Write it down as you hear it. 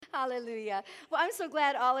Hallelujah. Well, I'm so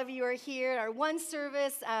glad all of you are here. Our one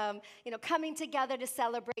service, coming together to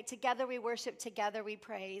celebrate. Together we worship, together we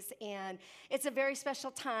praise. And it's a very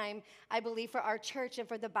special time, I believe, for our church and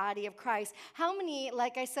for the body of Christ. How many,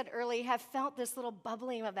 like I said earlier, have felt this little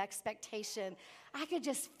bubbling of expectation? I could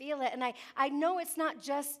just feel it. And I know it's not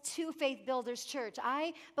just to Faith Builders Church.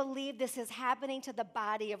 I believe this is happening to the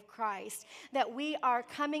body of Christ, that we are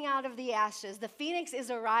coming out of the ashes. The phoenix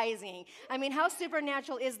is arising. I mean, how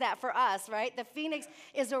supernatural is that for us, right? The phoenix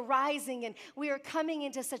is arising, and we are coming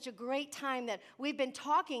into such a great time that we've been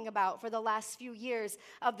talking about for the last few years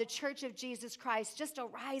of the Church of Jesus Christ just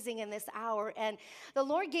arising in this hour. And the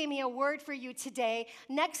Lord gave me a word for you today.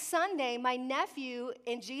 Next Sunday, my nephew,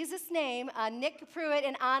 in Jesus' name, Nick Pruitt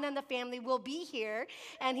and Anna and the family will be here,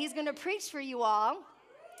 and he's going to preach for you all.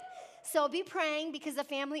 So be praying because the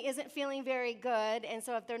family isn't feeling very good, and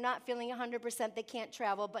so if they're not feeling 100%, they can't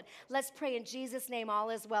travel. But let's pray in Jesus' name all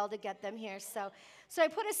is well to get them here. So I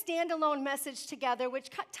put a standalone message together, which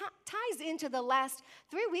ties into the last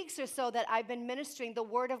 3 weeks or so that I've been ministering the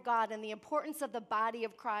Word of God and the importance of the body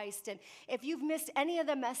of Christ. And if you've missed any of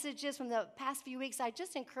the messages from the past few weeks, I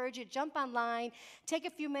just encourage you, jump online, take a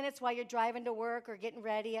few minutes while you're driving to work or getting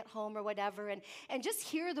ready at home or whatever, and just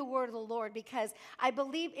hear the Word of the Lord, because I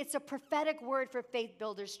believe it's a prophetic word for Faith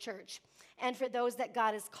Builders Church and for those that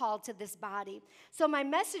God has called to this body. So my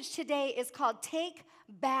message today is called Take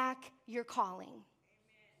Back Your Calling.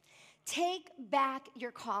 Take back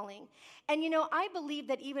your calling. And I believe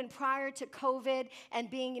that even prior to COVID and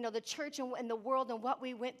being, the church and the world and what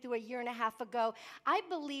we went through a year and a half ago, I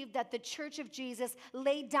believe that the Church of Jesus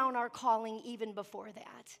laid down our calling even before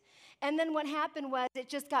that. And then what happened was it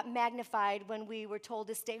just got magnified when we were told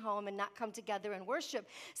to stay home and not come together and worship.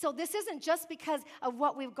 So this isn't just because of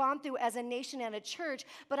what we've gone through as a nation and a church,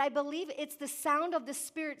 but I believe it's the sound of the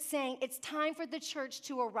Spirit saying it's time for the church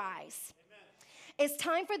to arise. It's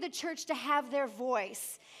time for the church to have their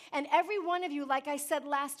voice. And every one of you, like I said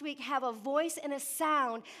last week, have a voice and a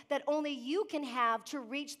sound that only you can have to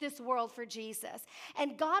reach this world for Jesus.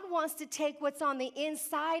 And God wants to take what's on the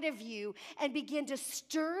inside of you and begin to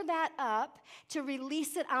stir that up to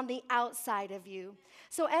release it on the outside of you.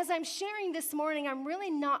 So as I'm sharing this morning, I'm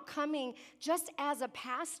really not coming just as a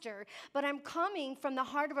pastor, but I'm coming from the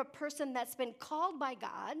heart of a person that's been called by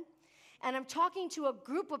God. And I'm talking to a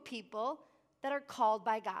group of people that are called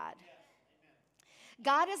by God.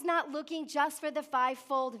 God is not looking just for the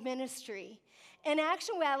fivefold ministry. In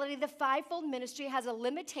actuality, the fivefold ministry has a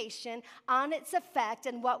limitation on its effect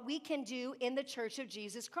and what we can do in the Church of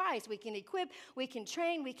Jesus Christ. We can equip, we can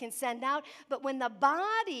train, we can send out, but when the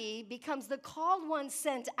body becomes the called one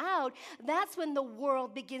sent out, that's when the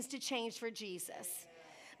world begins to change for Jesus.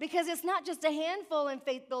 Because it's not just a handful in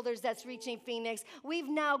Faith Builders that's reaching Phoenix. We've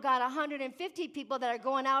now got 150 people that are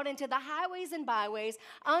going out into the highways and byways,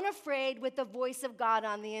 unafraid, with the voice of God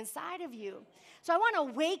on the inside of you. So I want to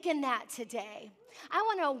awaken that today. I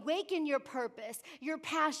want to awaken your purpose, your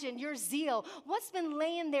passion, your zeal. What's been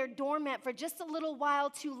laying there dormant for just a little while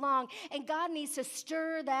too long, and God needs to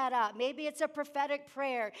stir that up. Maybe it's a prophetic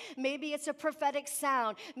prayer. Maybe it's a prophetic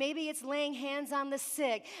sound. Maybe it's laying hands on the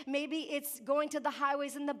sick. Maybe it's going to the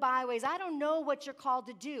highways and the byways. I don't know what you're called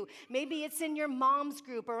to do. Maybe it's in your mom's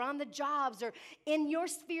group or on the jobs or in your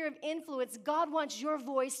sphere of influence. God wants your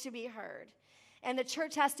voice to be heard, and the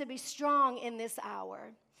church has to be strong in this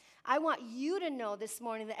hour. I want you to know this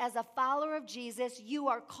morning that as a follower of Jesus, you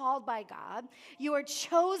are called by God, you are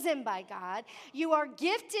chosen by God, you are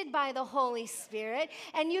gifted by the Holy Spirit,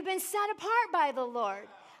 and you've been set apart by the Lord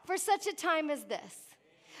for such a time as this.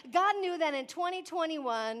 God knew that in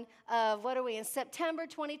 2021, in September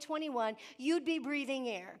 2021, you'd be breathing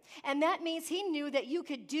air. And that means he knew that you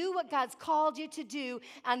could do what God's called you to do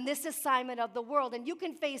on this assignment of the world. And you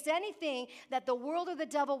can face anything that the world or the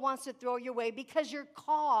devil wants to throw your way because you're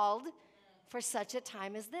called for such a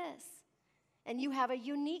time as this. And you have a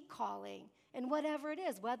unique calling. And whatever it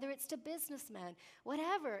is, whether it's to businessmen,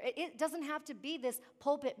 whatever. It doesn't have to be this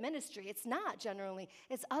pulpit ministry. It's not generally.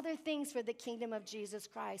 It's other things for the kingdom of Jesus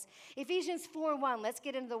Christ. Ephesians 4:1, let's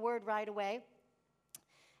get into the word right away.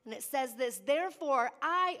 And it says this: "Therefore,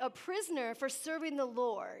 I, a prisoner for serving the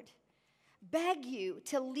Lord, beg you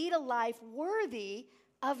to lead a life worthy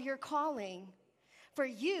of your calling, for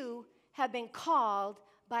you have been called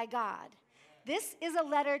by God." This is a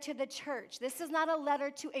letter to the church. This is not a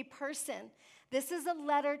letter to a person. This is a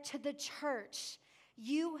letter to the church.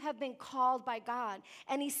 You have been called by God.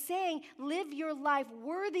 And he's saying, live your life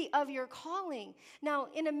worthy of your calling. Now,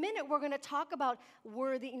 in a minute, we're going to talk about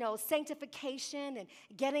worthy, sanctification and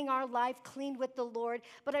getting our life cleaned with the Lord.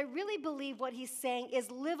 But I really believe what he's saying is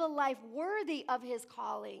live a life worthy of his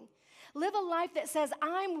calling. Live a life that says,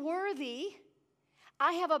 I'm worthy.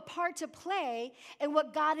 I have a part to play in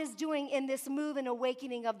what God is doing in this move and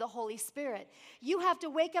awakening of the Holy Spirit. You have to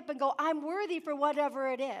wake up and go, I'm worthy for whatever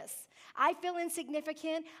it is. I feel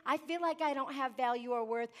insignificant. I feel like I don't have value or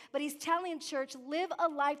worth. But he's telling church, live a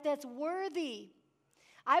life that's worthy.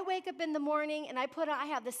 I wake up in the morning and I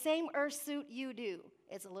have the same earth suit you do.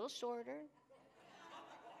 It's a little shorter.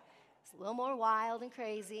 It's a little more wild and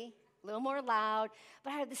crazy, a little more loud.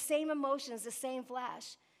 But I have the same emotions, the same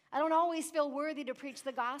flesh. I don't always feel worthy to preach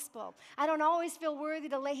the gospel. I don't always feel worthy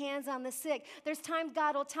to lay hands on the sick. There's times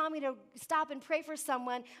God will tell me to stop and pray for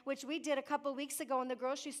someone, which we did a couple weeks ago in the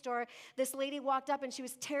grocery store. This lady walked up and she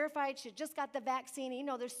was terrified. She just got the vaccine.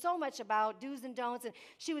 There's so much about do's and don'ts, and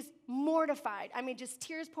she was mortified. I mean, just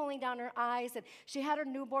tears pulling down her eyes, and she had her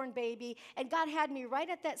newborn baby, and God had me right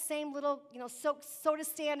at that same little, soda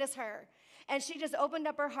stand as her. And she just opened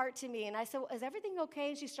up her heart to me. And I said, well, is everything okay?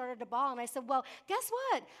 And she started to bawl. And I said, well, guess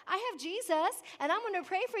what? I have Jesus, and I'm going to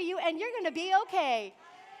pray for you, and you're going to be okay.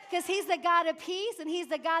 Because he's the God of peace, and he's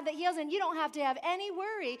the God that heals, and you don't have to have any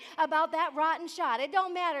worry about that rotten shot. It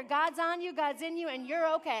don't matter. God's on you, God's in you, and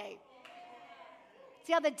you're okay.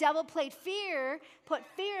 See how the devil put fear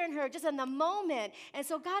in her just in the moment. And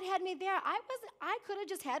so God had me there. I could have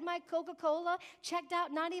just had my Coca-Cola, checked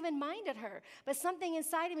out, not even minded her. But something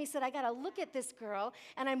inside of me said, I got to look at this girl.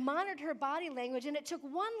 And I monitored her body language, and it took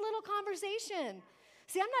one little conversation.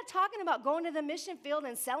 See, I'm not talking about going to the mission field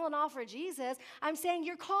and selling off for Jesus. I'm saying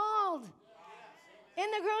you're called. In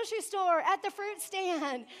the grocery store, at the fruit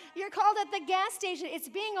stand. You're called at the gas station. It's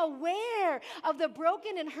being aware of the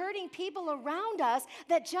broken and hurting people around us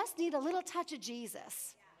that just need a little touch of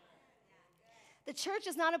Jesus. The church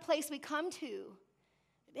is not a place we come to.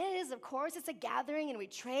 It is, of course, it's a gathering, and we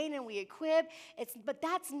train and we equip. But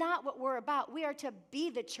that's not what we're about. We are to be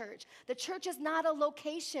the church. The church is not a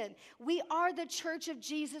location. We are the church of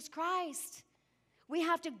Jesus Christ. We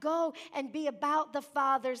have to go and be about the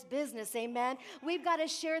Father's business, amen? We've got to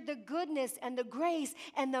share the goodness and the grace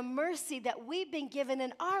and the mercy that we've been given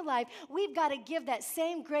in our life. We've got to give that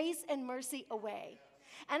same grace and mercy away.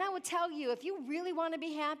 And I would tell you, if you really want to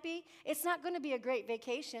be happy, it's not going to be a great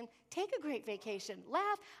vacation. Take a great vacation.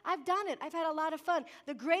 Laugh. I've done it. I've had a lot of fun.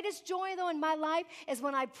 The greatest joy, though, in my life is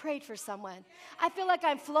when I prayed for someone. I feel like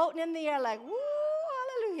I'm floating in the air like, woo,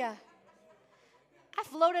 hallelujah. I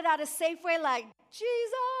floated out of Safeway like, Jesus.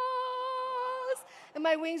 And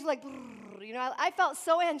my wings were like, I felt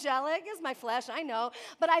so angelic. It's my flesh, I know.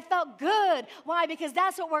 But I felt good. Why? Because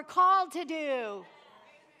that's what we're called to do.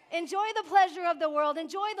 Enjoy the pleasure of the world.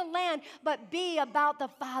 Enjoy the land. But be about the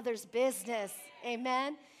Father's business.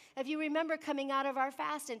 Amen. If you remember coming out of our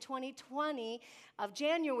fast in 2020 of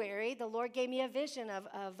January, the Lord gave me a vision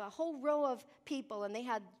of a whole row of people. And they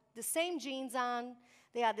had the same jeans on.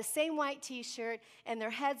 They had the same white T-shirt, and their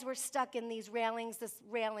heads were stuck in these railings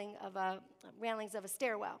of a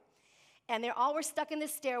stairwell. And they all were stuck in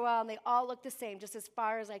this stairwell, and they all looked the same, just as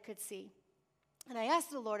far as I could see. And I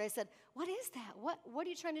asked the Lord, I said, what is that? What are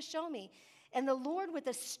you trying to show me? And the Lord, with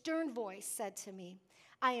a stern voice, said to me,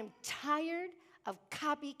 I am tired of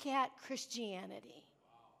copycat Christianity.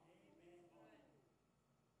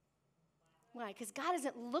 Why? Because God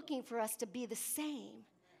isn't looking for us to be the same.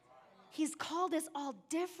 He's called us all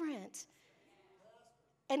different.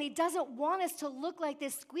 And he doesn't want us to look like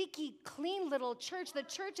this squeaky, clean little church. The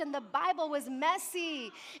church in the Bible was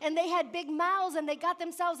messy, and they had big mouths, and they got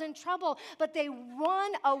themselves in trouble, but they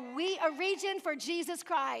won a region for Jesus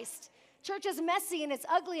Christ. Church is messy, and it's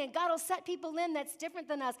ugly, and God will set people in that's different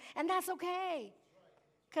than us, and that's okay,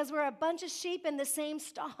 because we're a bunch of sheep in the same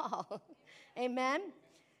stall. Amen?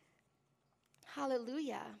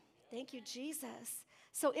 Hallelujah. Thank you, Jesus.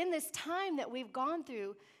 So in this time that we've gone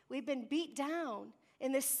through, we've been beat down.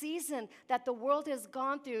 In this season that the world has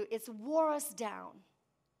gone through, it's wore us down,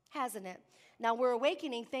 hasn't it? Now we're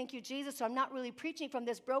awakening, thank you, Jesus, so I'm not really preaching from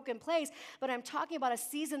this broken place, but I'm talking about a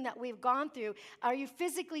season that we've gone through. Are you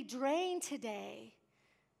physically drained today,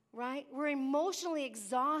 right? We're emotionally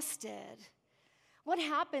exhausted. What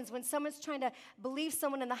happens when someone's trying to believe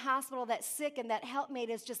someone in the hospital that's sick and that helpmate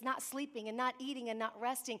is just not sleeping and not eating and not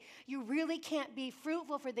resting? You really can't be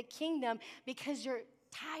fruitful for the kingdom because you're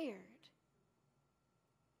tired.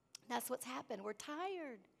 That's what's happened. We're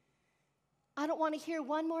tired. I don't want to hear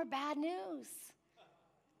one more bad news.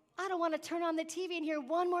 I don't want to turn on the TV and hear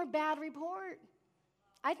one more bad report.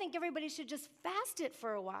 I think everybody should just fast it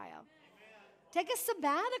for a while. Take a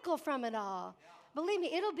sabbatical from it all. Believe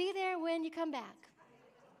me, it'll be there when you come back.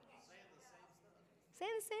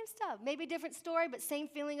 Saying the same stuff. Maybe different story, but same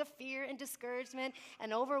feeling of fear and discouragement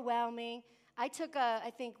and overwhelming. I took,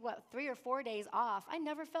 3 or 4 days off. I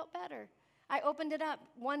never felt better. I opened it up,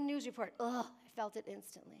 one news report. I felt it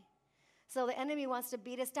instantly. So the enemy wants to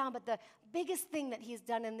beat us down, but the biggest thing that he's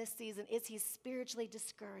done in this season is he's spiritually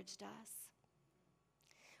discouraged us.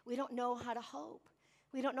 We don't know how to hope.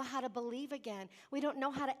 We don't know how to believe again. We don't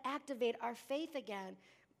know how to activate our faith again.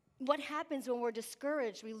 What happens when we're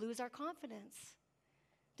discouraged? We lose our confidence,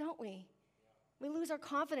 don't we? We lose our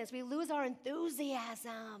confidence. We lose our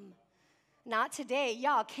enthusiasm. Not today.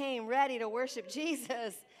 Y'all came ready to worship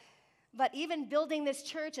Jesus. But even building this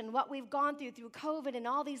church and what we've gone through COVID and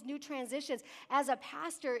all these new transitions, as a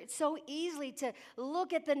pastor, it's so easy to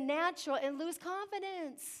look at the natural and lose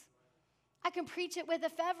confidence. I can preach it with a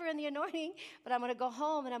feather and the anointing, but I'm going to go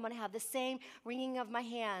home and I'm going to have the same wringing of my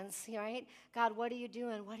hands, right? God, what are you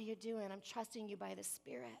doing? What are you doing? I'm trusting you by the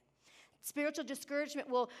Spirit. Spiritual discouragement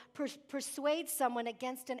will persuade someone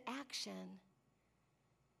against an action.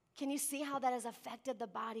 Can you see how that has affected the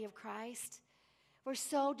body of Christ? We're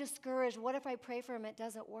so discouraged. What if I pray for them? It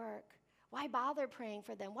doesn't work. Why bother praying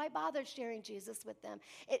for them? Why bother sharing Jesus with them?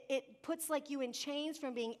 It puts like you in chains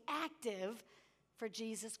from being active for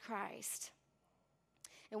Jesus Christ.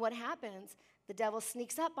 And what happens? The devil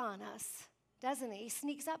sneaks up on us, doesn't he? He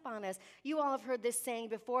sneaks up on us. You all have heard this saying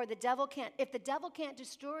before, if the devil can't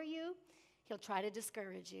destroy you, he'll try to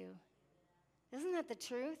discourage you. Isn't that the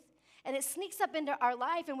truth? And it sneaks up into our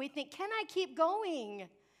life and we think, can I keep going?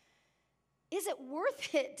 Is it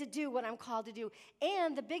worth it to do what I'm called to do?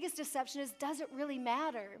 And the biggest deception is, does it really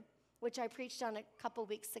matter? Which I preached on a couple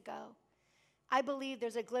weeks ago. I believe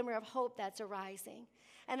there's a glimmer of hope that's arising.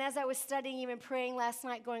 And as I was studying, even praying last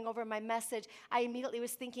night, going over my message, I immediately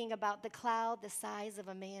was thinking about the cloud the size of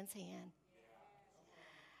a man's hand.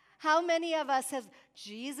 How many of us have,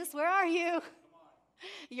 Jesus, where are you?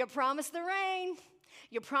 You promised the rain.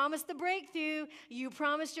 You promised the breakthrough. You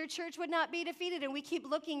promised your church would not be defeated. And we keep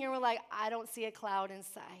looking and we're like, I don't see a cloud in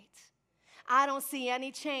sight. I don't see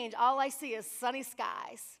any change. All I see is sunny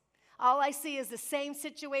skies. All I see is the same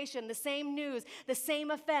situation, the same news, the same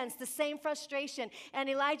offense, the same frustration. And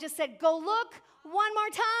Elijah said, go look one more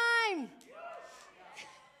time.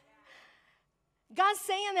 God's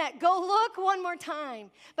saying that. Go look one more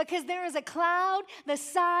time, because there is a cloud the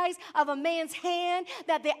size of a man's hand,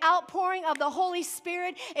 that the outpouring of the Holy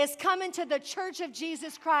Spirit is coming to the church of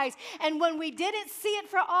Jesus Christ. And when we didn't see it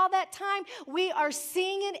for all that time, we are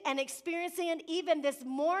seeing it and experiencing it even this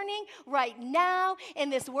morning, right now, in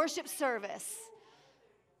this worship service.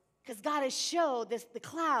 Because God has showed the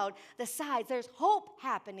cloud, the size. There's hope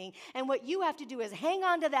happening. And what you have to do is hang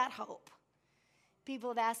on to that hope.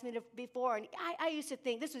 People have asked me before, and I used to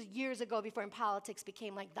think, this was years ago before politics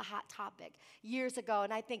became like the hot topic, years ago,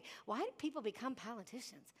 and I think, why did people become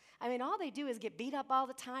politicians? I mean, all they do is get beat up all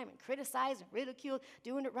the time and criticize and ridicule,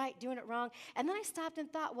 doing it right, doing it wrong. And then I stopped and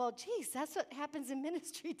thought, well, geez, that's what happens in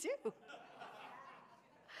ministry too.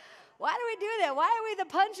 Why do we do that? Why are we the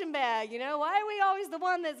punching bag, Why are we always the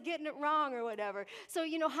one that's getting it wrong or whatever? So,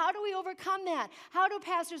 how do we overcome that? How do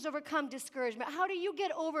pastors overcome discouragement? How do you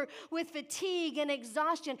get over with fatigue and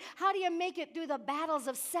exhaustion? How do you make it through the battles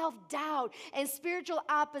of self-doubt and spiritual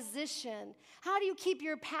opposition? How do you keep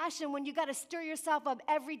your passion when you got to stir yourself up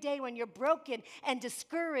every day when you're broken and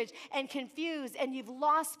discouraged and confused and you've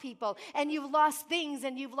lost people and you've lost things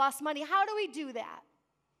and you've lost money? How do we do that?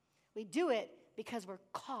 We do it because we're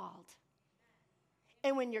called.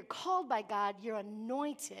 And when you're called by God, you're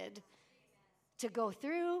anointed to go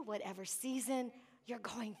through whatever season you're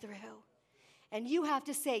going through. And you have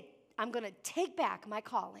to say, I'm going to take back my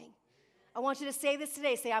calling. I want you to say this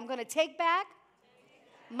today. Say, I'm going to take back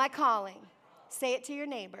my calling. Say it to your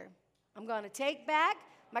neighbor. I'm going to take back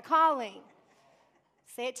my calling.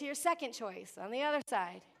 Say it to your second choice on the other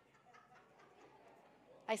side.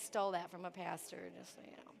 I stole that from a pastor, just so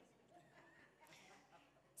you know.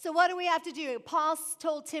 So what do we have to do? Paul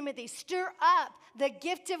told Timothy, stir up the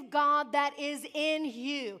gift of God that is in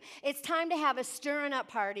you. It's time to have a stirring up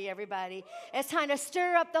party, everybody. It's time to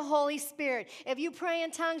stir up the Holy Spirit. If you pray in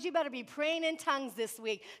tongues, you better be praying in tongues this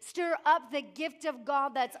week. Stir up the gift of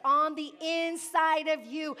God that's on the inside of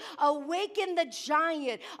you. Awaken the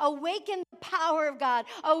giant. Awaken the power of God.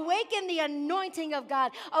 Awaken the anointing of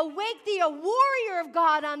God. Awake the warrior of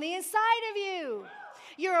God on the inside of you.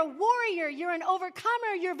 You're a warrior. You're an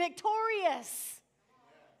overcomer. You're victorious.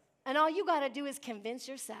 And all you got to do is convince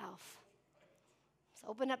yourself. So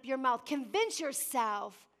open up your mouth. Convince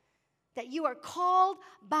yourself That you are called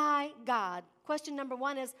by God. Question number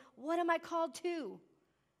one is, what am I called to?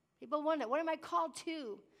 People wonder, what am I called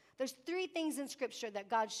to? There's 3 things in Scripture that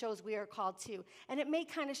God shows we are called to, and it may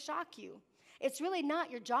kind of shock you. It's really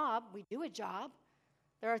not your job. We do a job.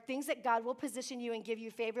 There are things that God will position you and give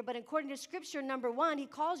you favor, but according to Scripture, number 1, he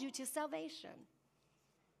calls you to salvation.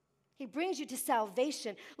 He brings you to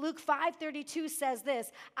salvation. Luke 5:32 says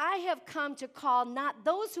this, I have come to call not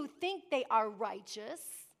those who think they are righteous,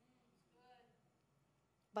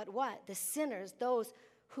 but what? The sinners, those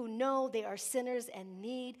who know they are sinners and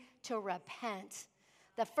need to repent.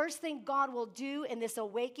 The first thing God will do in this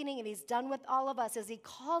awakening, and he's done with all of us, is he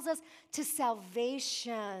calls us to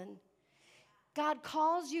salvation. God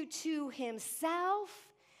calls you to himself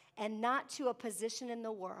and not to a position in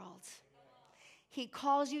the world. He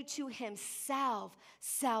calls you to himself,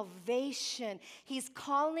 salvation. He's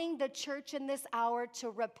calling the church in this hour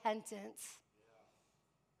to repentance.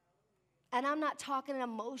 And I'm not talking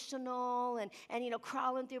emotional and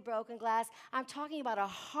crawling through broken glass. I'm talking about a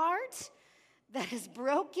heart that is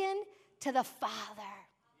broken to the Father.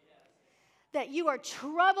 That you are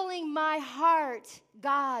troubling my heart,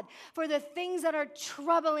 God, for the things that are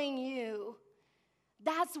troubling you.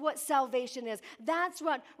 That's what salvation is. That's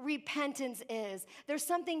what repentance is. There's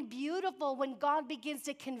something beautiful when God begins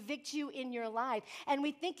to convict you in your life. And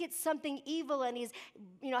we think it's something evil, and he's,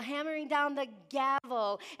 hammering down the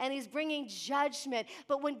gavel, and he's bringing judgment.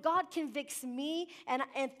 But when God convicts me and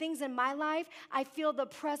things in my life, I feel the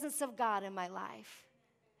presence of God in my life.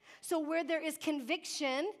 So where there is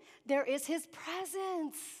conviction, there is his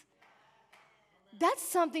presence. That's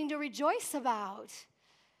something to rejoice about.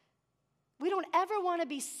 We don't ever want to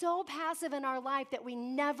be so passive in our life that we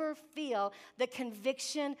never feel the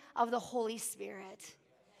conviction of the Holy Spirit.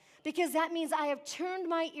 Because that means I have turned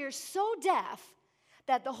my ears so deaf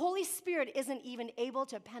that the Holy Spirit isn't even able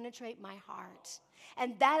to penetrate my heart.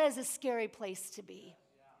 And that is a scary place to be.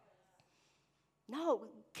 No,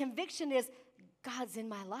 conviction is, God's in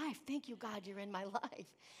my life. Thank you, God, you're in my life.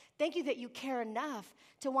 Thank you that you care enough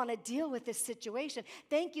to want to deal with this situation.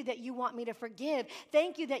 Thank you that you want me to forgive.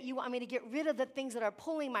 Thank you that you want me to get rid of the things that are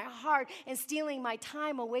pulling my heart and stealing my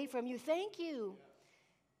time away from you. Thank you.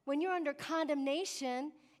 When you're under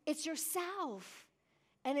condemnation, it's yourself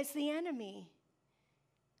and it's the enemy.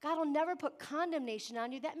 God will never put condemnation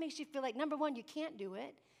on you. That makes you feel like, number 1, you can't do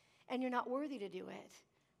it and you're not worthy to do it.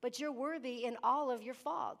 But you're worthy in all of your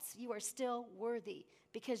faults. You are still worthy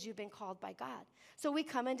because you've been called by God. So we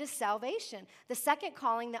come into salvation. The second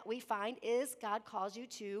calling that we find is God calls you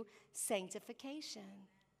to sanctification.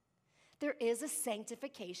 There is a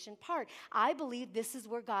sanctification part. I believe this is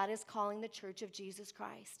where God is calling the church of Jesus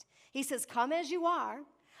Christ. He says, come as you are.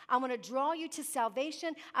 I'm going to draw you to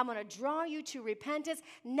salvation. I'm going to draw you to repentance.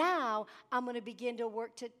 Now I'm going to begin to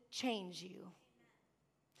work to change you.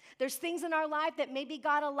 There's things in our life that maybe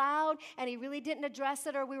God allowed and he really didn't address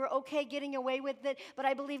it, or we were okay getting away with it. But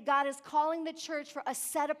I believe God is calling the church for a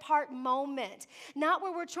set-apart moment. Not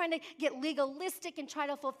where we're trying to get legalistic and try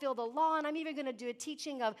to fulfill the law. And I'm even going to do a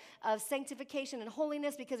teaching of sanctification and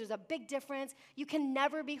holiness, because there's a big difference. You can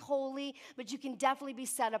never be holy, but you can definitely be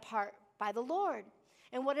set apart by the Lord.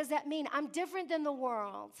 And what does that mean? I'm different than the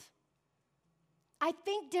world. I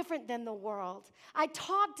think different than the world. I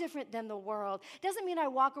talk different than the world. Doesn't mean I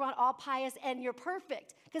walk around all pious and you're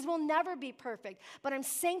perfect, because we'll never be perfect. But I'm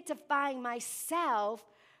sanctifying myself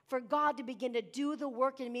for God to begin to do the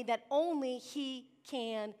work in me that only he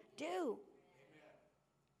can do.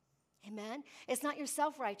 Amen. Amen? It's not your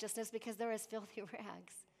self-righteousness, because there is filthy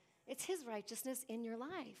rags. It's his righteousness in your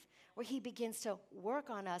life, where he begins to work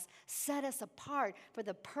on us, set us apart for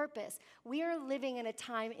the purpose. We are living in a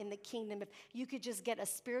time in the kingdom, if you could just get a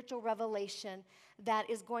spiritual revelation, that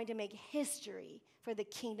is going to make history for the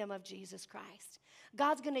kingdom of Jesus Christ.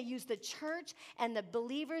 God's going to use the church and the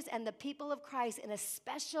believers and the people of Christ in a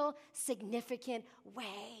special, significant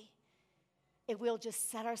way. If we'll just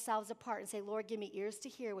set ourselves apart and say, Lord, give me ears to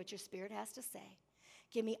hear what your Spirit has to say.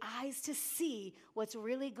 Give me eyes to see what's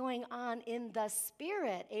really going on in the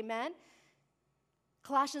Spirit. Amen?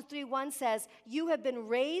 Colossians 3:1 says, you have been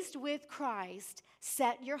raised with Christ.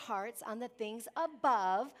 Set your hearts on the things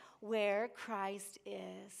above, where Christ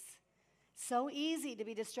is. So easy to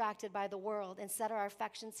be distracted by the world and set our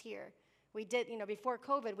affections here. We did, before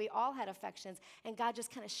COVID, we all had affections, and God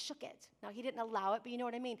just kind of shook it. Now, he didn't allow it, but you know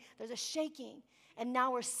what I mean? There's a shaking, and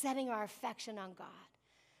now we're setting our affection on God.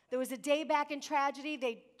 There was a day back in tragedy,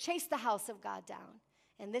 they chased the house of God down.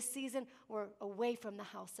 And this season, we're away from the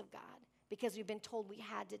house of God, because we've been told we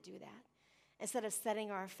had to do that. instead of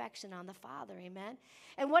setting our affection on the Father, amen?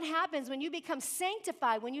 And what happens when you become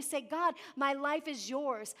sanctified, when you say, God, my life is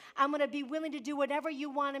yours. I'm going to be willing to do whatever you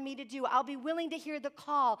wanted me to do. I'll be willing to hear the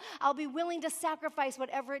call. I'll be willing to sacrifice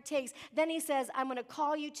whatever it takes. Then he says, I'm going to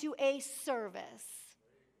call you to a service.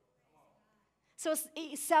 So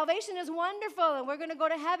salvation is wonderful, and we're going to go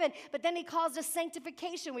to heaven. But then he calls us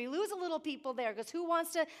sanctification. We lose a little people there, because who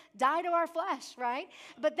wants to die to our flesh, right?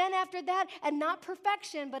 But then after that, and not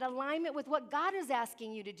perfection, but alignment with what God is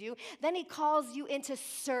asking you to do, then he calls you into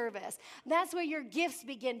service. That's where your gifts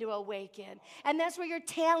begin to awaken. And that's where your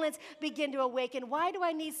talents begin to awaken. Why do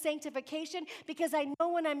I need sanctification? Because I know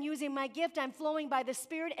when I'm using my gift, I'm flowing by the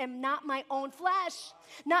Spirit and not my own flesh,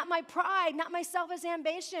 not my pride, not my selfish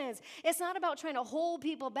ambitions. It's not about trying to hold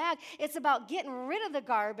people back. It's about getting rid of the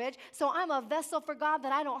garbage, so I'm a vessel for God,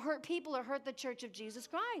 that I don't hurt people or hurt the church of Jesus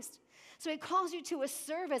Christ. So he calls you to a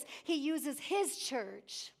service. He uses his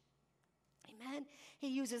church. Amen. He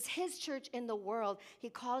uses his church in the world. He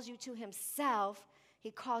calls you to himself.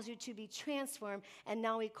 He calls you to be transformed, and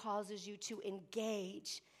now he causes you to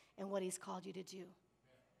engage in what he's called you to do.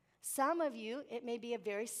 Some of you, it may be a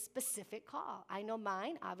very specific call. I know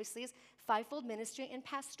mine, obviously, is fivefold ministry and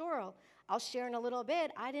pastoral. I'll share in a little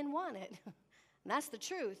bit. I didn't want it. And that's the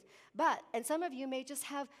truth. And some of you may just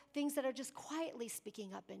have things that are just quietly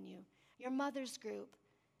speaking up in you. Your mother's group,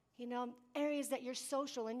 areas that you're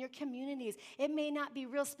social, in your communities. It may not be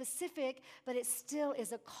real specific, but it still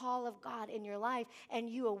is a call of God in your life, and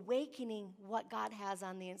you awakening what God has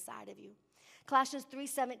on the inside of you. Colossians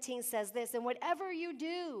 3:17 says this, and whatever you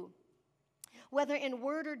do, whether in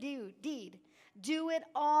word or deed, do it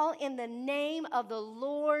all in the name of the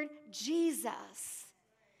Lord Jesus,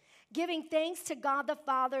 giving thanks to God the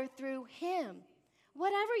Father through him.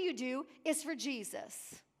 Whatever you do is for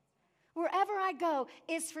Jesus. Wherever I go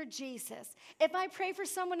is for Jesus. If I pray for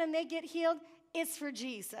someone and they get healed, it's for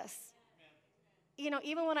Jesus.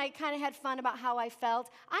 Even when I kind of had fun about how I felt,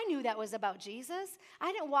 I knew that was about Jesus.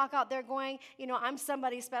 I didn't walk out there going, I'm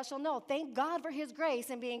somebody special. No, thank God for his grace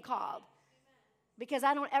and being called. Because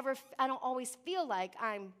I don't always feel like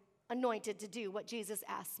I'm anointed to do what Jesus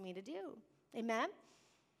asks me to do. Amen?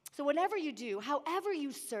 So whatever you do, however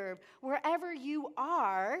you serve, wherever you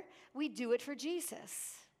are, we do it for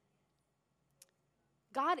Jesus.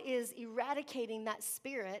 God is eradicating that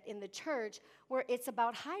spirit in the church where it's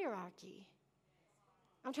about hierarchy.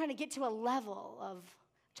 I'm trying to get to a level of,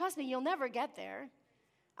 trust me, you'll never get there.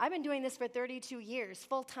 I've been doing this for 32 years,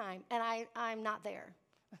 full time, and I'm not there.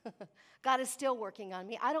 God is still working on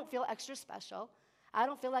me. I don't feel extra special. I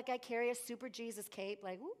don't feel like I carry a super Jesus cape,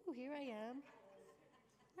 like, ooh, here I am.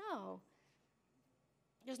 No.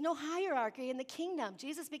 There's no hierarchy in the kingdom.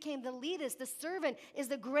 Jesus became the leadest. The servant is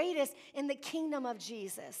the greatest in the kingdom of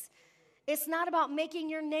Jesus. It's not about making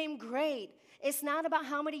your name great. It's not about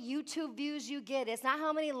how many YouTube views you get. It's not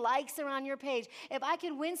how many likes are on your page. If I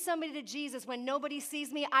can win somebody to Jesus when nobody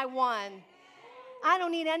sees me, I won. I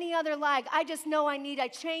don't need any other like. I just know I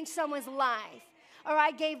changed someone's life. Or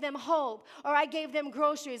I gave them hope. Or I gave them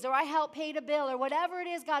groceries. Or I helped pay the bill. Or whatever it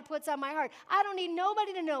is God puts on my heart. I don't need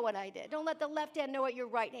nobody to know what I did. Don't let the left hand know what your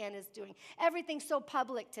right hand is doing. Everything's so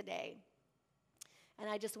public today. And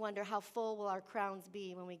I just wonder, how full will our crowns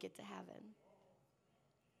be when we get to heaven?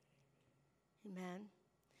 Amen.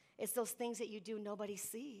 It's those things that you do nobody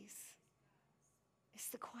sees. It's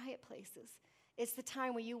the quiet places. It's the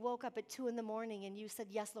time when you woke up at 2 a.m. and you said,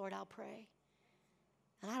 yes, Lord, I'll pray.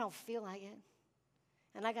 And I don't feel like it.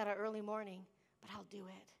 And I got an early morning, but I'll do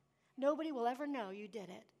it. Nobody will ever know you did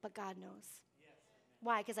it, but God knows. Yes.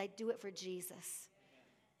 Why? Because I do it for Jesus.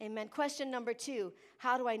 Amen. Question number 2,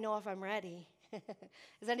 how do I know if I'm ready?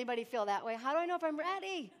 Does anybody feel that way? How do I know if I'm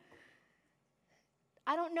ready?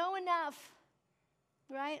 I don't know enough,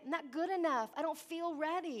 right? I'm not good enough. I don't feel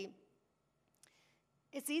ready.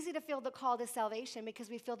 It's easy to feel the call to salvation because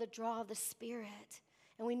we feel the draw of the Spirit,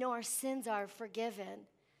 and we know our sins are forgiven.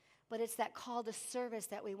 But it's that call to service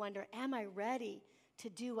that we wonder, am I ready to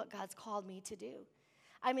do what God's called me to do?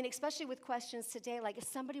 I mean, especially with questions today, like if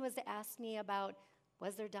somebody was to ask me about,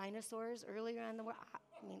 was there dinosaurs earlier in the world?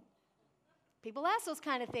 I mean, people ask those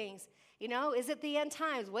kind of things. Is it the end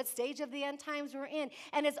times? What stage of the end times we're in?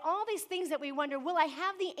 And it's all these things that we wonder, will I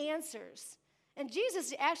have the answers? And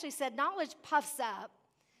Jesus actually said, knowledge puffs up.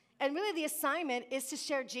 And really the assignment is to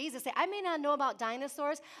share Jesus. Say, I may not know about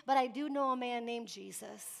dinosaurs, but I do know a man named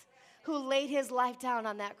Jesus who laid his life down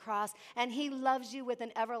on that cross, and he loves you with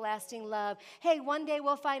an everlasting love. Hey, one day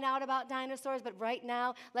we'll find out about dinosaurs, but right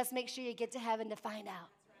now, let's make sure you get to heaven to find out.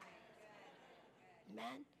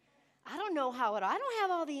 Amen. I don't know I don't have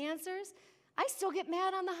all the answers. I still get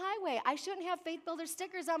mad on the highway. I shouldn't have Faith Builder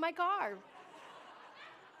stickers on my car.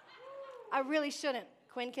 I really shouldn't.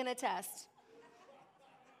 Quinn can attest.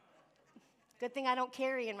 Good thing I don't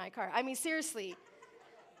carry in my car. I mean, seriously.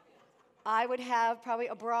 I would have probably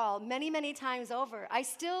a brawl many, many times over. I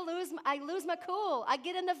lose my cool. I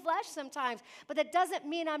get in the flesh sometimes, but that doesn't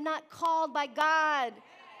mean I'm not called by God.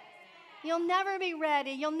 You'll never be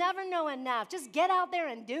ready. You'll never know enough. Just get out there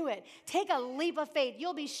and do it. Take a leap of faith.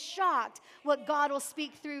 You'll be shocked what God will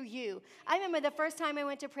speak through you. I remember the first time I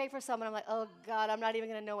went to pray for someone, I'm like, oh God, I'm not even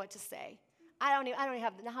going to know what to say. I don't even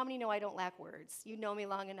have, how many know I don't lack words? You know me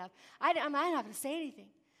long enough. I'm not going to say anything.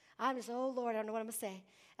 I'm just, oh Lord, I don't know what I'm going to say.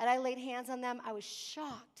 And I laid hands on them. I was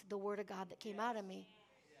shocked, the word of God that came out of me.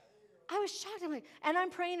 I was shocked. And I'm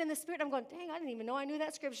praying in the Spirit. I'm going, dang, I didn't even know I knew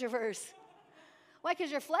that scripture verse. Why? Because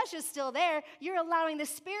your flesh is still there. You're allowing the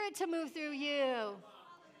Spirit to move through you.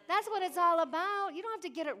 That's what it's all about. You don't have to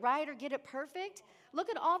get it right or get it perfect. Look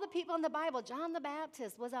at all the people in the Bible. John the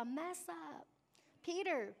Baptist was a mess up.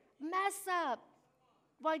 Peter, mess up.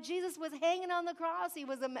 While Jesus was hanging on the cross, he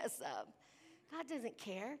was a mess up. God doesn't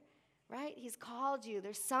care. Right? He's called you.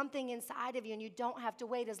 There's something inside of you, and you don't have to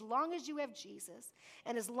wait. As long as you have Jesus,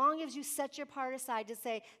 and as long as you set your part aside to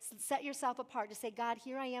say, set yourself apart to say, God,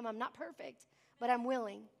 here I am. I'm not perfect, but I'm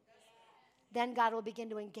willing. Then God will begin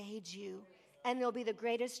to engage you, and it'll be the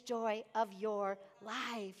greatest joy of your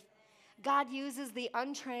life. God uses the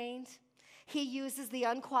untrained. He uses the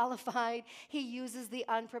unqualified. He uses the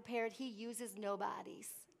unprepared. He uses nobodies.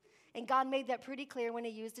 And God made that pretty clear when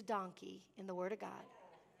he used a donkey in the Word of God.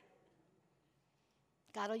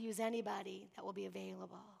 God will use anybody that will be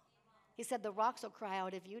available. He said the rocks will cry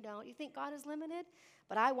out if you don't. You think God is limited?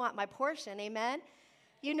 But I want my portion, amen?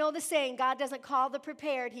 You know the saying, God doesn't call the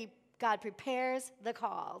prepared, God prepares the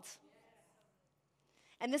called.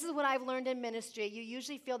 And this is what I've learned in ministry. You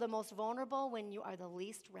usually feel the most vulnerable when you are the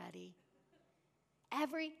least ready.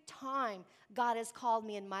 Every time God has called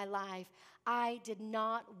me in my life, I did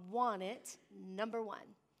not want it, number one.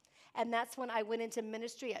 And that's when I went into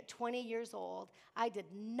ministry at 20 years old. I did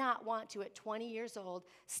not want to, at 20 years old,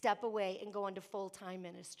 step away and go into full-time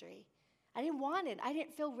ministry. I didn't want it. I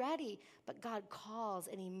didn't feel ready. But God calls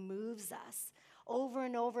and he moves us. Over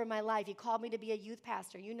and over in my life, he called me to be a youth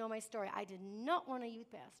pastor. You know my story. I did not want a youth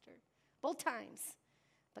pastor, both times.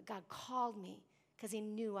 But God called me because he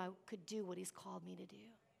knew I could do what he's called me to do.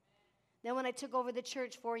 Then when I took over the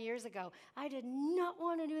church 4 years ago, I did not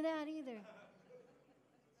want to do that either.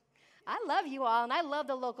 I love you all, and I love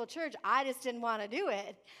the local church. I just didn't want to do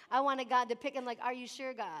it. I wanted God to pick him like, are you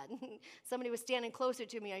sure, God? Somebody was standing closer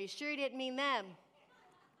to me. Are you sure you didn't mean them?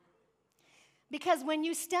 Because when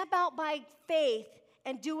you step out by faith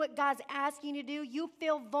and do what God's asking you to do, you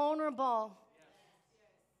feel vulnerable.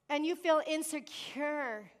 And you feel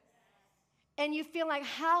insecure. And you feel like,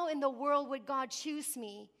 how in the world would God choose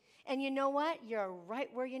me? And you know what? You're right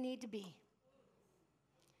where you need to be.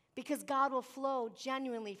 Because God will flow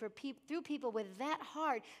genuinely through people with that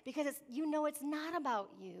heart, because it's not about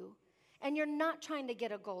you. And you're not trying to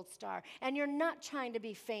get a gold star. And you're not trying to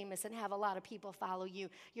be famous and have a lot of people follow you.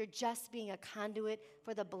 You're just being a conduit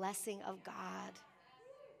for the blessing of God.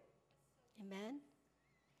 Amen?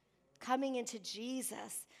 Coming into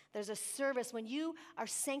Jesus, there's a service. When you are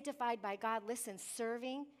sanctified by God, listen,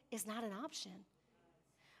 serving is not an option.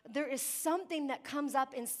 There is something that comes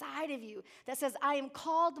up inside of you that says, I am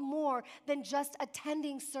called more than just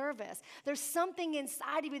attending service. There's something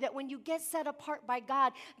inside of you that when you get set apart by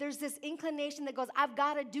God, there's this inclination that goes, I've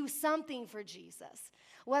got to do something for Jesus.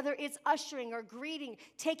 Whether it's ushering or greeting,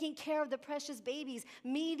 taking care of the precious babies,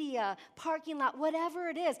 media, parking lot, whatever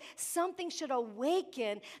it is, something should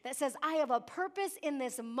awaken that says, I have a purpose in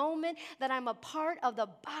this moment, that I'm a part of the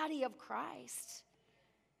body of Christ.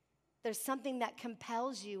 There's something that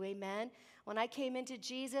compels you, amen? When I came into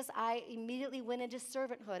Jesus, I immediately went into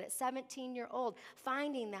servanthood at 17 years old,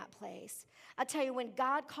 finding that place. I'll tell you, when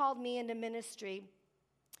God called me into ministry,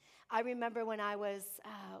 I remember when I was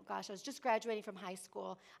just graduating from high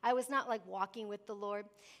school. I was not like walking with the Lord,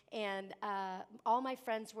 and all my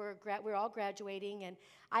friends we were all graduating, and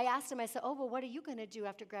I asked them, I said, oh, well, what are you going to do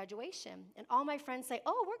after graduation? And all my friends say,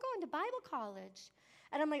 oh, we're going to Bible college.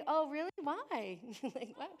 And I'm like, oh, really? Why?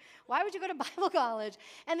 Like, why would you go to Bible college?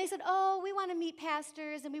 And they said, oh, we want to meet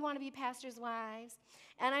pastors, and we want to be pastors' wives.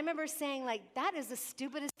 And I remember saying, like, that is the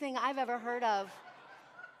stupidest thing I've ever heard of.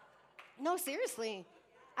 No, seriously.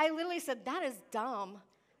 I literally said, that is dumb.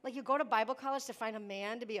 Like, you go to Bible college to find a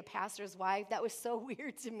man to be a pastor's wife? That was so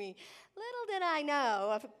weird to me. Little did I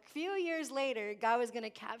know, a few years later, God was going to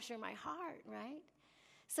capture my heart, right?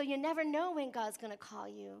 So you never know when God's going to call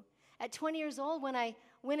you. At 20 years old, when I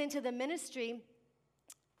went into the ministry,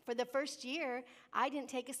 for the first year, I didn't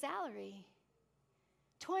take a salary.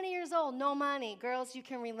 20 years old, no money. Girls, you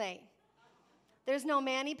can relate. There's no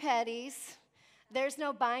mani-pedis. There's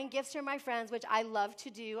no buying gifts for my friends, which I love to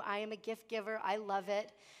do. I am a gift giver. I love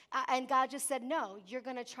it. And God just said, no, you're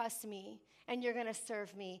going to trust me, and you're going to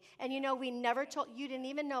serve me. And we never told, you didn't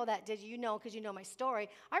even know that, did you? You know, because you know my story.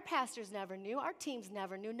 Our pastors never knew. Our teams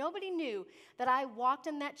never knew. Nobody knew that I walked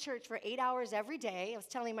in that church for 8 hours every day. I was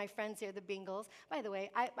telling my friends here, the Bingles. By the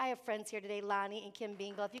way, I have friends here today, Lonnie and Kim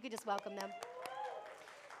Bingle. If you could just welcome them.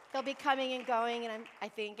 They'll be coming and going, and I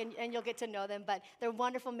think, and you'll get to know them. But they're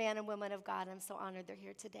wonderful men and women of God. I'm so honored they're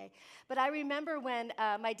here today. But I remember when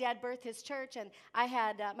my dad birthed his church, and I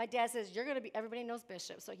had, my dad says, you're going to be, everybody knows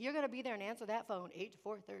Bishop, so you're going to be there and answer that phone 8 to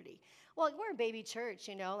 4:30. Well, we're a baby church,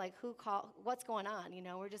 like what's going on?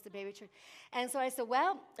 We're just a baby church. And so I said,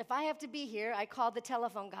 well, if I have to be here, I called the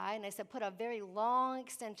telephone guy, and I said, put a very long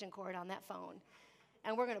extension cord on that phone,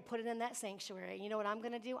 and we're going to put it in that sanctuary. You know what I'm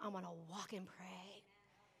going to do? I'm going to walk and pray.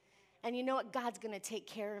 And you know what? God's going to take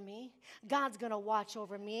care of me. God's going to watch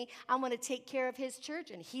over me. I'm going to take care of his church,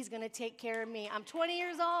 and he's going to take care of me. I'm 20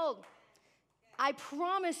 years old. I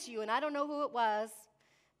promise you, and I don't know who it was,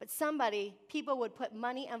 but people would put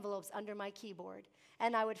money envelopes under my keyboard,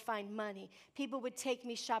 and I would find money. People would take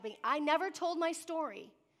me shopping. I never told my story.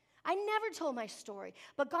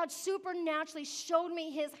 But God supernaturally showed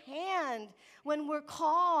me his hand when we're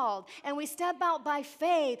called and we step out by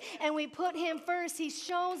faith and we put him first. He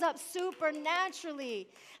shows up supernaturally.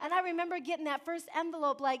 And I remember getting that first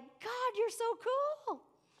envelope like, God, you're so cool.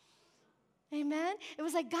 Amen? It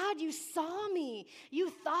was like, God, you saw me.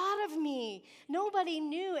 You thought of me. Nobody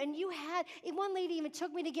knew. And one lady even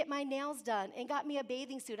took me to get my nails done and got me a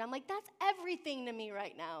bathing suit. I'm like, that's everything to me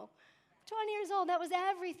right now. 20 years old, that was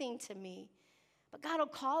everything to me. But God will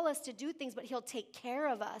call us to do things, but he'll take care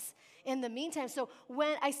of us in the meantime. So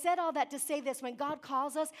when I said all that to say this, when God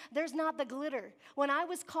calls us, there's not the glitter. When I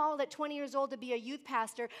was called at 20 years old to be a youth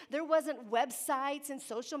pastor, there wasn't websites and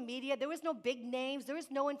social media. There was no big names. There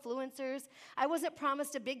was no influencers. I wasn't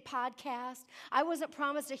promised a big podcast. I wasn't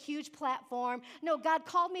promised a huge platform. No, God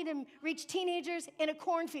called me to reach teenagers in a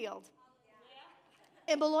cornfield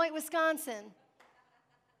in Beloit, Wisconsin.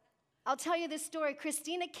 I'll tell you this story.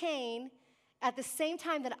 Christina Kane, at the same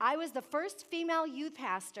time that I was the first female youth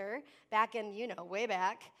pastor, back in, way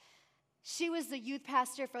back, she was the youth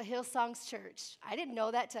pastor for Hillsong's church. I didn't know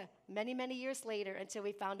that till many, many years later until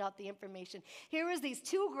we found out the information. Here was these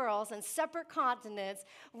two girls on separate continents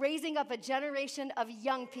raising up a generation of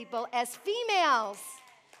young people as females.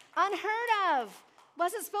 Unheard of.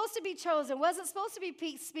 Wasn't supposed to be chosen, wasn't supposed to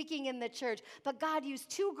be speaking in the church, but God used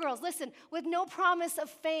two girls, listen, with no promise of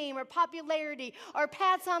fame or popularity or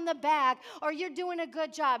pats on the back or you're doing a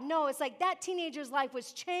good job. No, it's like that teenager's life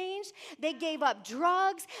was changed. They gave up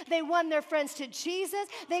drugs. They won their friends to Jesus.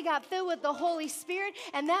 They got filled with the Holy Spirit,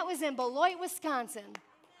 and that was in Beloit, Wisconsin.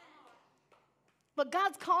 But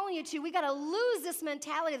God's calling you to, we got to lose this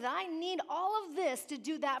mentality that I need all of this to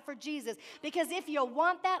do that for Jesus. Because if you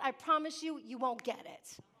want that, I promise you, you won't get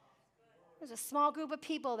it. There's a small group of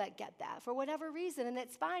people that get that for whatever reason, and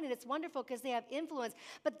it's fine, and it's wonderful because they have influence.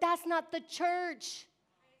 But that's not the church.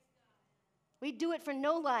 We do it for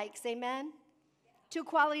no likes, amen? 2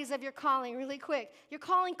 qualities of your calling, really quick. Your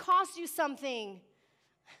calling costs you something.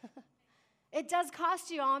 It does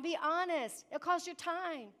cost you, I'll be honest. It costs your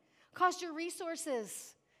time. Cost your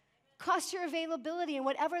resources, cost your availability, and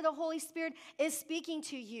whatever the Holy Spirit is speaking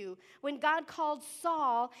to you. When God called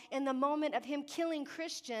Saul in the moment of him killing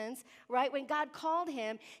Christians, right, when God called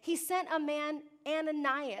him, he sent a man,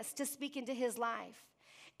 Ananias, to speak into his life.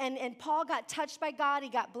 And Paul got touched by God, he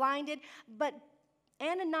got blinded, but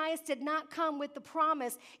Ananias did not come with the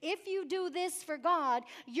promise, if you do this for God,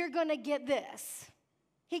 you're going to get this.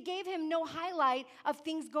 He gave him no highlight of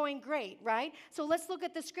things going great, right? So let's look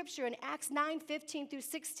at the scripture in Acts 9:15 through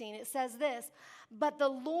 16. It says this, but the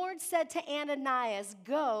Lord said to Ananias,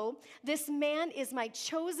 go, this man is my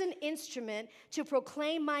chosen instrument to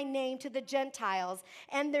proclaim my name to the Gentiles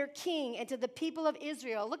and their king and to the people of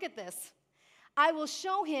Israel. Look at this. I will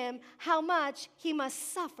show him how much he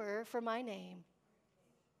must suffer for my name.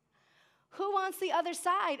 Who wants the other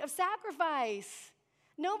side of sacrifice?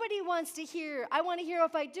 Nobody wants to hear, I want to hear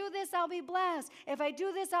if I do this, I'll be blessed. If I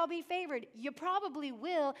do this, I'll be favored. You probably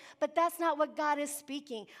will, but that's not what God is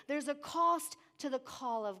speaking. There's a cost to the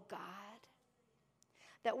call of God.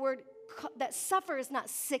 That word, that suffer is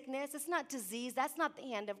not sickness, it's not disease, that's not the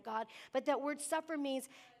hand of God. But that word suffer means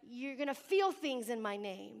you're going to feel things in my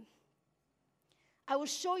name. I will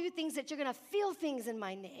show you things that you're going to feel things in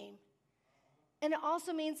my name. And it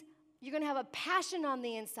also means you're going to have a passion on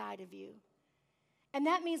the inside of you. And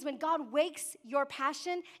that means when God wakes your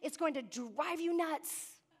passion, it's going to drive you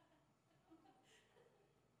nuts.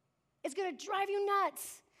 It's going to drive you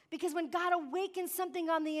nuts. Because when God awakens something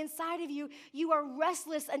on the inside of you, you are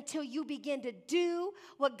restless until you begin to do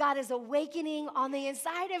what God is awakening on the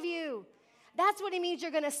inside of you. That's what it means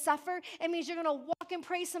you're going to suffer. It means you're going to walk and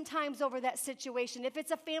pray sometimes over that situation. If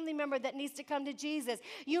it's a family member that needs to come to Jesus,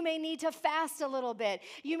 you may need to fast a little bit.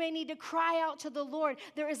 You may need to cry out to the Lord.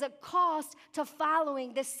 There is a cost to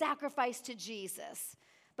following this sacrifice to Jesus.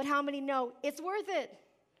 But how many know it's worth it?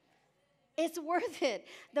 It's worth it.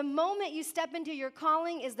 The moment you step into your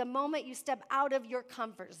calling is the moment you step out of your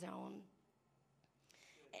comfort zone.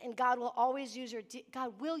 And God will always use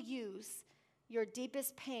God will use your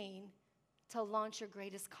deepest pain to launch your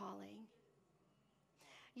greatest calling.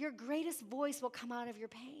 Your greatest voice will come out of your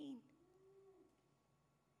pain.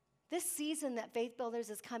 This season that Faith Builders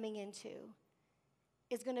is coming into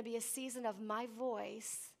is going to be a season of my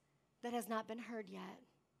voice that has not been heard yet.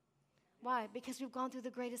 Why? Because we've gone through the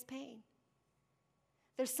greatest pain.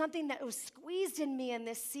 There's something that was squeezed in me in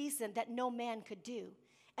this season that no man could do,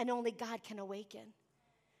 and only God can awaken.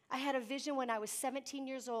 I had a vision when I was 17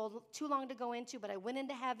 years old, too long to go into, but I went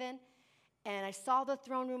into heaven, and I saw the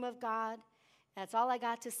throne room of God. That's all I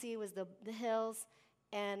got to see was the hills,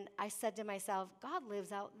 and I said to myself, God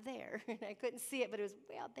lives out there. And I couldn't see it, but it was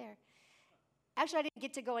way out there. Actually, I didn't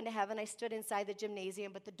get to go into heaven. I stood inside the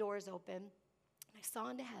gymnasium, but the doors open. I saw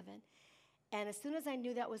into heaven, and as soon as I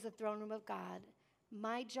knew that was the throne room of God,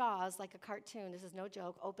 my jaws, like a cartoon, this is no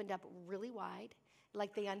joke, opened up really wide,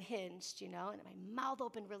 like they unhinged, and my mouth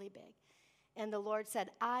opened really big. And the Lord said,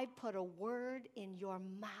 I put a word in your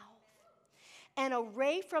mouth. And a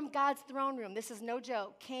ray from God's throne room, this is no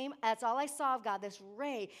joke, came, that's all I saw of God, this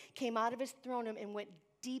ray came out of his throne room and went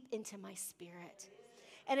deep into my spirit.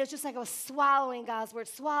 And it was just like I was swallowing God's word,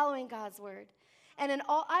 swallowing God's word. And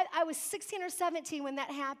I was 16 or 17 when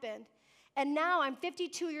that happened. And now I'm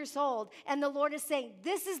 52 years old, and the Lord is saying,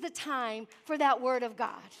 this is the time for that word of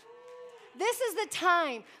God. This is the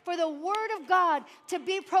time for the word of God to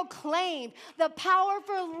be proclaimed, the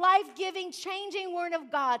powerful, life-giving, changing word of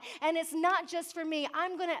God. And it's not just for me.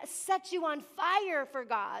 I'm going to set you on fire for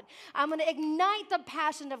God. I'm going to ignite the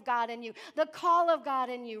passion of God in you, the call of God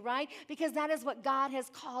in you, right? Because that is what God has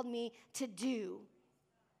called me to do.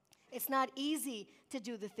 It's not easy to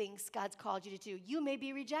do the things God's called you to do. You may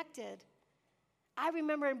be rejected. I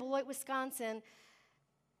remember in Beloit, Wisconsin,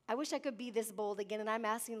 I wish I could be this bold again, and I'm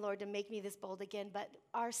asking the Lord to make me this bold again, but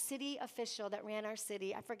our city official that ran our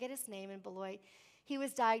city, I forget his name in Beloit, he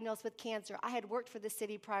was diagnosed with cancer. I had worked for the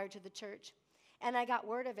city prior to the church, and I got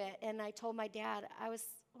word of it, and I told my dad, I was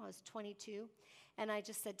 22, and I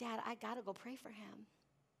just said, Dad, I got to go pray for him.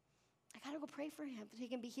 I got to go pray for him so he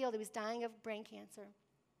can be healed. He was dying of brain cancer.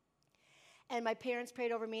 And my parents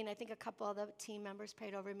prayed over me, and I think a couple of the team members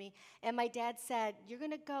prayed over me. And my dad said, you're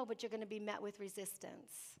going to go, but you're going to be met with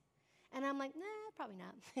resistance. And I'm like, nah, probably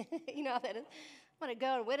not. You know how that is. I want to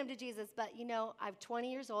go and win him to Jesus. But, I'm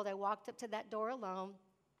 20 years old. I walked up to that door alone,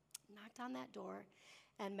 knocked on that door,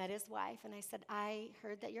 and met his wife. And I said, I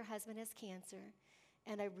heard that your husband has cancer,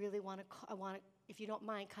 and I really want to, if you don't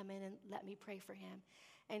mind, come in and let me pray for him.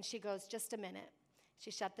 And she goes, just a minute. She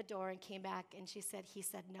shut the door and came back, and he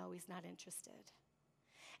said, no, he's not interested.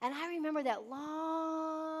 And I remember that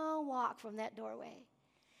long walk from that doorway.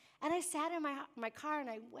 And I sat in my car, and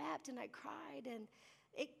I wept, and I cried. And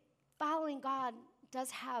following God does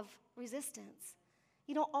have resistance.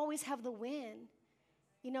 You don't always have the win,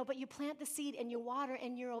 but you plant the seed, and you water,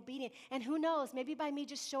 and you're obedient. And who knows, maybe by me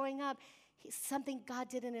just showing up, something God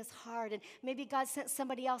did in his heart, and maybe God sent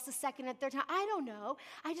somebody else a second and third time. I don't know.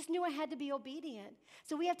 I just knew I had to be obedient.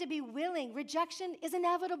 So we have to be willing. Rejection is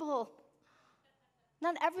inevitable.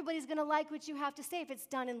 Not everybody's going to like what you have to say if it's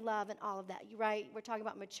done in love and all of that, right? We're talking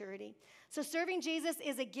about maturity. So serving Jesus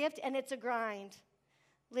is a gift and it's a grind.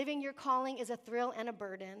 Living your calling is a thrill and a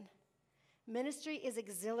burden. Ministry is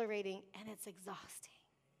exhilarating and it's exhausting.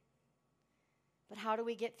 But how do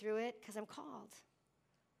we get through it? Because I'm called.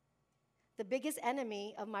 The biggest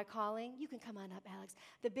enemy of my calling, you can come on up, Alex.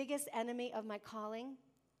 The biggest enemy of my calling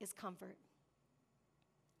is comfort.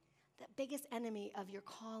 The biggest enemy of your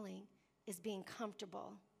calling is being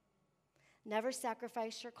comfortable. Never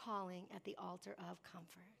sacrifice your calling at the altar of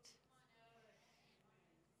comfort.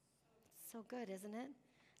 It's so good, isn't it?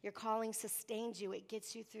 Your calling sustains you. It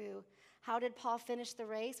gets you through. How did Paul finish the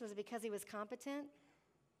race? Was it because he was competent?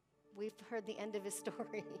 We've heard the end of his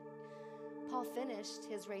story. Paul finished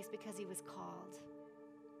his race because he was called.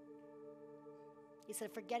 He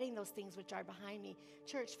said, forgetting those things which are behind me.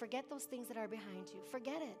 Church, forget those things that are behind you.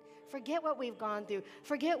 Forget it. Forget what we've gone through.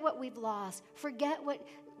 Forget what we've lost. Forget what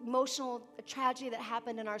emotional tragedy that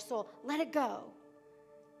happened in our soul. Let it go.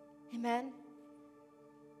 Amen?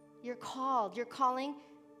 You're called. Your calling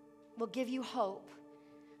will give you hope.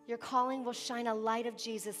 Your calling will shine a light of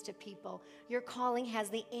Jesus to people. Your calling has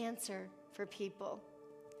the answer for people.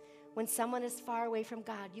 When someone is far away from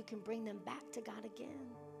God, you can bring them back to God again.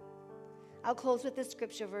 I'll close with this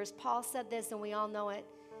scripture verse. Paul said this, and we all know it.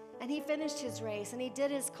 And he finished his race, and he did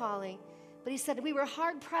his calling. But he said, we were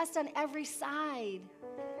hard pressed on every side.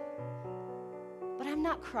 But I'm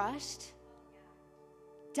not crushed.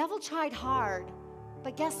 Devil tried hard,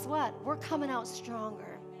 but guess what? We're coming out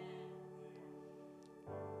stronger.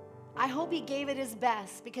 I hope he gave it his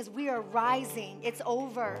best because we are rising. It's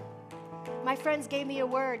over. My friends gave me a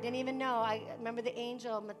word, didn't even know. I remember the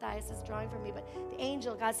angel, Matthias is drawing for me, but the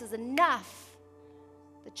angel, God says, enough.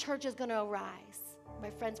 The church is going to arise.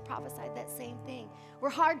 My friends prophesied that same thing. We're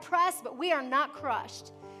hard pressed, but we are not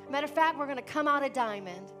crushed. Matter of fact, we're going to come out a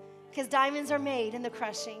diamond because diamonds are made in the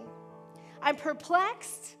crushing. I'm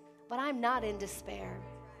perplexed, but I'm not in despair.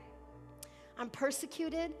 I'm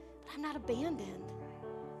persecuted, but I'm not abandoned.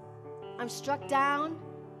 I'm struck down,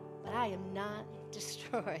 but I am not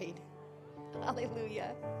destroyed.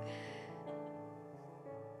 Hallelujah.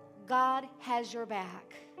 God has your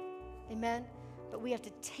back. Amen. But we have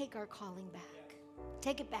to take our calling back.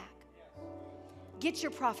 Take it back. Get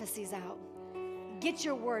your prophecies out. Get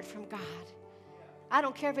your word from God. I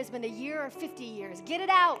don't care if it's been a year or 50 years. Get it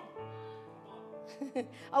out.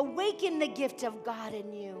 Awaken the gift of God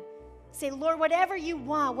in you. Say, Lord, whatever you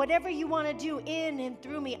want to do in and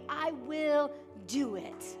through me, I will do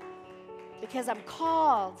it. Because I'm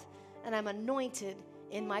called and I'm anointed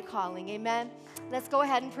in my calling. Amen. Let's go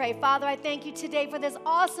ahead and pray. Father, I thank you today for this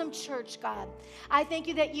awesome church, God. I thank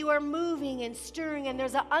you that you are moving and stirring, and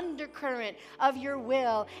there's an undercurrent of your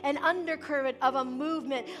will, an undercurrent of a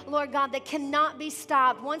movement, Lord God, that cannot be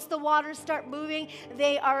stopped. Once the waters start moving,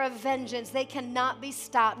 they are a vengeance. They cannot be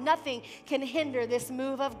stopped. Nothing can hinder this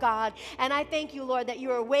move of God. And I thank you, Lord, that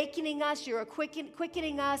you are awakening us, you're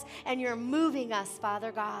quickening us, and you're moving us,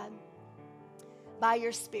 Father God, by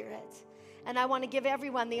your Spirit. And I want to give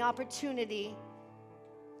everyone the opportunity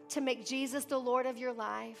to make Jesus the Lord of your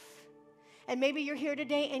life. And maybe you're here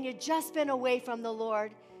today and you've just been away from the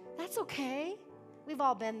Lord. That's okay. We've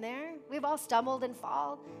all been there. We've all stumbled and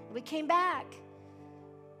fallen. We came back.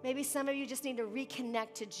 Maybe some of you just need to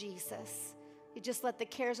reconnect to Jesus. You just let the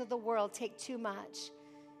cares of the world take too much.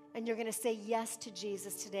 And you're going to say yes to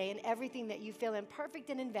Jesus today. And everything that you feel imperfect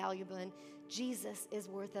and invaluable in, Jesus is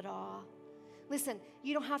worth it all. Listen,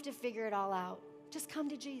 you don't have to figure it all out. Just come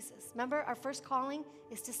to Jesus. Remember, our first calling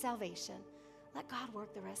is to salvation. Let God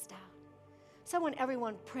work the rest out. So I want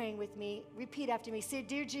everyone praying with me. Repeat after me. Say,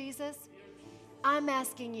 dear Jesus, I'm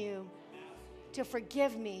asking you to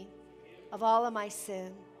forgive me of all of my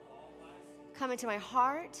sin. Come into my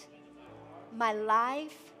heart, my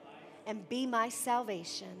life, and be my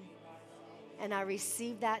salvation. And I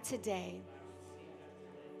receive that today.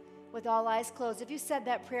 With all eyes closed. If you said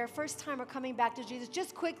that prayer, first time or coming back to Jesus,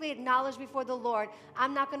 just quickly acknowledge before the Lord.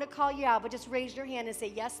 I'm not going to call you out, but just raise your hand and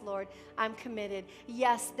say, yes, Lord, I'm committed.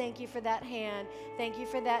 Yes, thank you for that hand. Thank you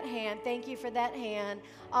for that hand. Thank you for that hand.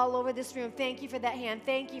 All over this room, thank you for that hand.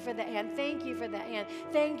 Thank you for that hand. Thank you for that hand.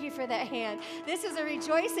 Thank you for that hand. This is a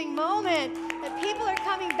rejoicing moment that people are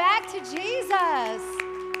coming back to Jesus.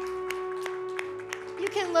 You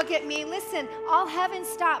can look at me. Listen, all heaven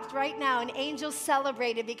stopped right now and angels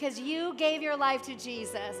celebrated because you gave your life to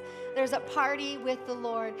Jesus. There's a party with the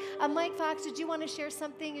Lord. Mike Fox, did you want to share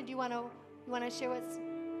something? Or do you want to share what's...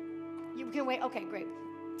 You can wait? Okay, great.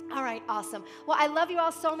 All right, awesome. Well, I love you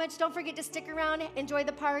all so much. Don't forget to stick around, enjoy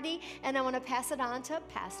the party, and I want to pass it on to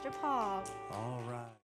Pastor Paul. All right.